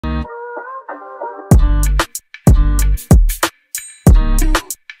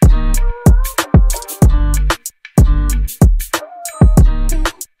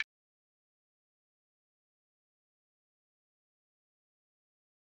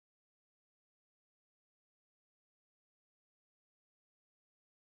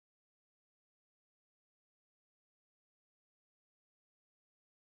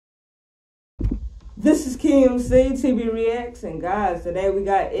This is KeymcTV Reacts, and guys, today we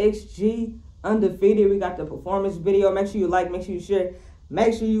got XG Undefeated. We got the performance video. Make sure you like, make sure you share,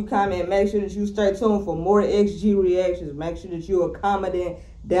 make sure you comment, make sure that you stay tuned for more XG reactions. Make sure that you are commenting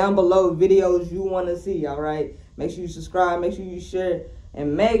down below videos you want to see, all right? Make sure you subscribe, make sure you share,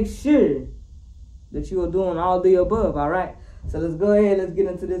 and make sure that you are doing all the above, all right? So let's go ahead, let's get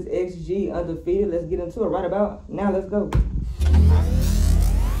into this XG Undefeated. Let's get into it right about now. Let's go.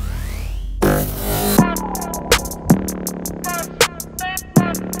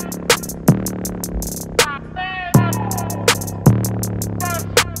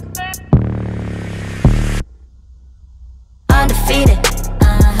 Undefeated,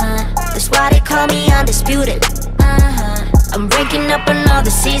 that's why they call me undisputed. I'm ranking up another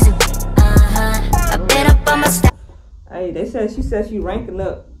season. I've been up on my step. Hey, she said she ranking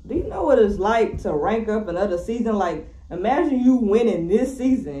up. Do you know what it's like to rank up another season? Like, imagine you winning this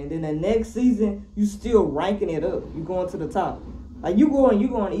season, and then the next season you still ranking it up. You going to the top. Like, you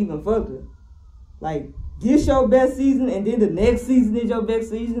going even further. Like, this your best season, and then the next season is your best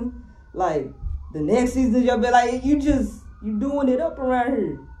season. Like, the next season is your best. Like, you doing it up around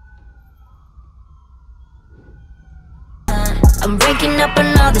here. I'm ranking up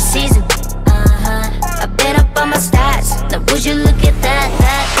another season. I've been up on my stats. Now would you look at that?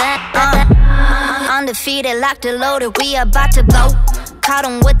 Undefeated, locked and loaded, we about to blow. Caught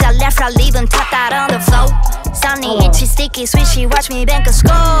him with that left, I leave him tapped out on the floor. Sunny, itchy, sticky, swishy, watch me bank a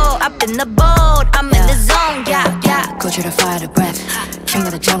score. Up in the boat, I'm in the zone, yeah. Go to the fire, the breath. King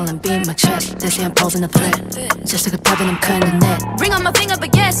of the jungle and beat my chest. They say I'm posing the threat. Just like a pebble, I'm cutting the net. Ring on my finger,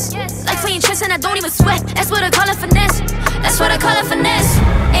 but yes. Like playing chess and I don't even sweat. That's what I call it finesse. That's what I call it finesse.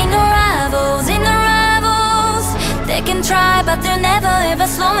 Ain't no rivals, ain't no rivals. They can try, but they're never ever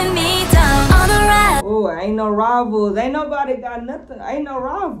slowing me down. On the ride. Oh, ain't no rivals. Ain't nobody got nothing. Ain't no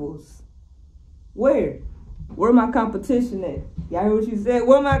rivals. Where my competition at? Y'all hear what she said?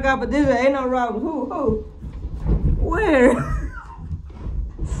 Where my competition? Ain't no rivals. Who? Where?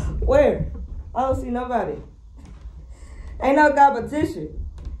 Where? I don't see nobody. Ain't no competition.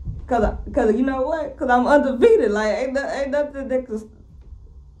 Cause you know what? Cause I'm undefeated. Like ain't nothing that could.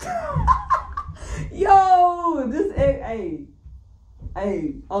 Yo, this hey,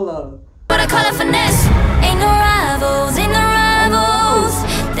 hold up. What I call it finesse. Ain't no rivals, ain't no rivals.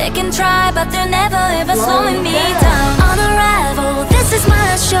 They can try, but they're never ever slowing me down. Unrivaled, this is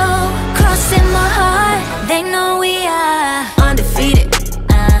my show. Crossing my heart, they know we are undefeated.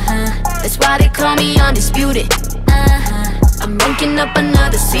 That's why they call me undisputed. I'm ranking up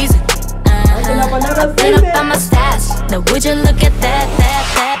another season. I've been up on my stats. Now would you look at that?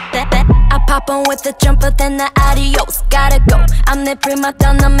 I pop on with the jumper, then the adios. Gotta go. I'm the prima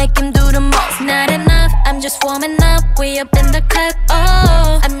donna, make him do the most. Not enough, I'm just warming up. We up in the cut.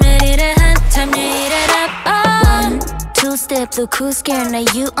 Oh, I'm ready to hunt. Time to heat it up. Oh. 2-step, look who's scared, now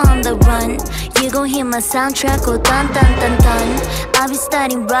you on the run. You gon' hear my soundtrack go dun dun dun dun. I'll be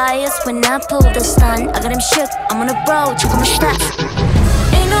starting riots when I pull the stun. I got him shook, I'm on a road, check my stats.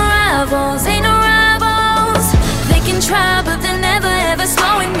 Ain't no rivals, ain't no rivals. They can try, but they're never ever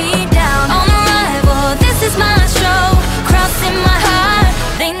slowing me down. On arrival, this is my show. Crossing my heart,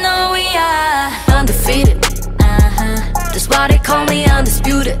 they know we are undefeated. That's why they call me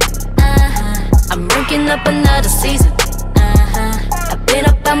undisputed. I'm ranking up another season. I've been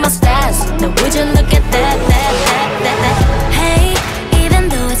up on my stats. Now would you look at that? Hey, even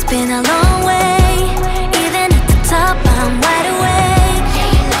though it's been a long way, even at the top I'm wide awake. Yeah,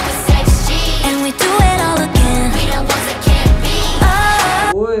 you know it's XG, and we do it all again. we the ones that can't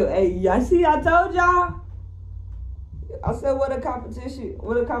beat. Boy, hey, y'all see, I told y'all. I said what a competition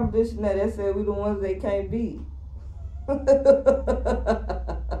that they said we the ones they can't beat.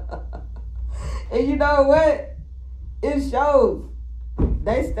 And you know what? It shows.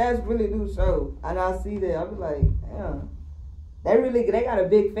 They stats really do show. And I see that. I be like, damn. They got a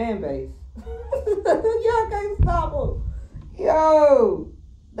big fan base. Y'all can't stop them. Yo.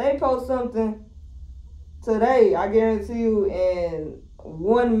 They post something today. I guarantee you in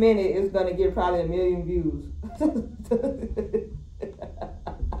 1 minute it's gonna get probably 1 million views.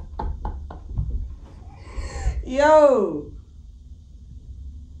 Yo.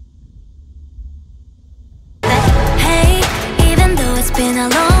 It's been a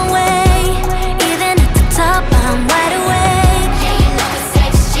long way, even at the top I'm wide awake. Yeah, you know it's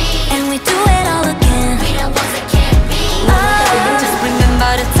XG, and we do it all again. we the ones that can't beat. Just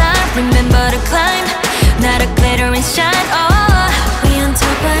remember the time, remember the climb. Not a glitter and shine, oh. We on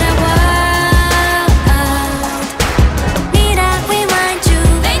top of the world. Need I remind you,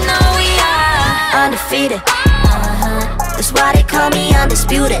 they know we are Undefeated, that's why they call me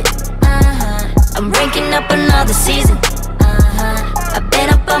undisputed. I'm ranking up another season. I've been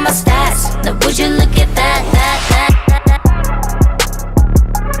up on my stats. Now would you look at that?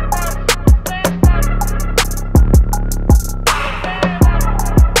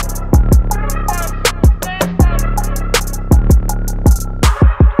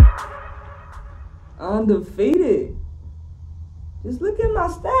 Undefeated. Just look at my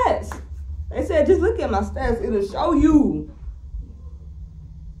stats. They said just look at my stats. It'll show you.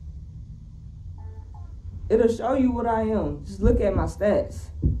 It'll show you what I am. Just look at my stats.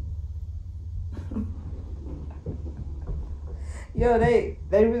 Yo, they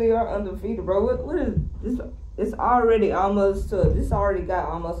really are undefeated, bro. What is this? It's already almost to. This already got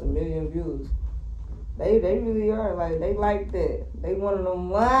almost 1 million views. They really are they like that. They one of them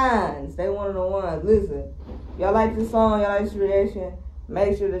ones. They one of the ones. Listen, y'all like this song, y'all like this reaction.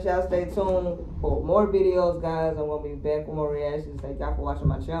 Make sure that y'all stay tuned for more videos, guys. I'm gonna be back with more reactions. Thank y'all for watching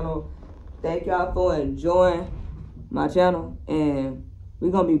my channel. Thank y'all for enjoying my channel, and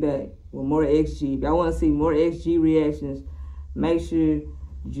we're gonna be back with more XG. If y'all wanna see more XG reactions, make sure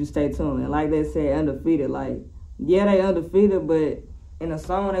you stay tuned. And like they said, undefeated. Like, yeah, they undefeated, but in a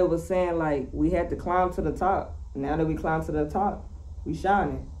song they was saying like we had to climb to the top. Now that we climbed to the top, we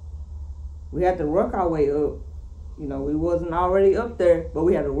shining. We had to work our way up. You know, we wasn't already up there, but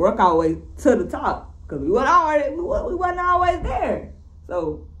we had to work our way to the top because we wasn't always there.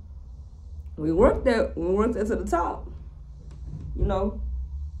 So we worked there. We worked there to the top. You know,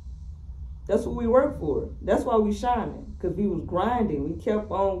 that's what we worked for. That's why we shining, because we was grinding. We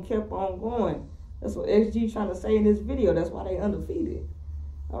kept on going. That's what XG trying to say in this video. That's why they undefeated.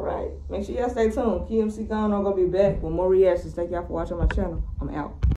 All right. Make sure y'all stay tuned. Keymctiks, I'm going to be back with more reactions. Thank y'all for watching my channel. I'm out.